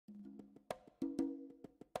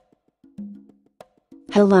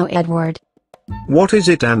Hello Edward. What is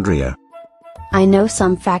it, Andrea? I know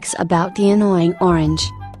some facts about the annoying orange.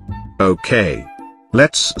 Okay.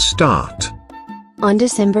 Let's start. On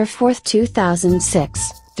December 4,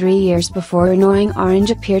 2006, 3 years before Annoying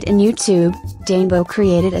Orange appeared in YouTube, Danebo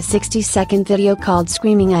created a 60-second video called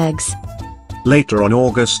Screaming Eggs. Later on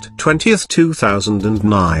August 20,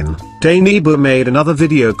 2009, Danebo made another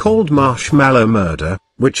video called Marshmallow Murder,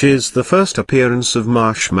 which is the first appearance of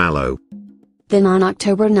Marshmallow. Then on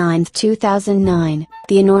October 9, 2009,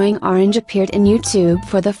 the Annoying Orange appeared in YouTube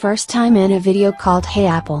for the first time in a video called Hey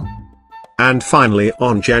Apple. And finally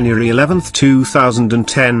on January 11,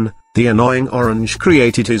 2010, the Annoying Orange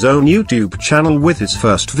created his own YouTube channel with his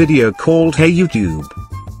first video called Hey YouTube.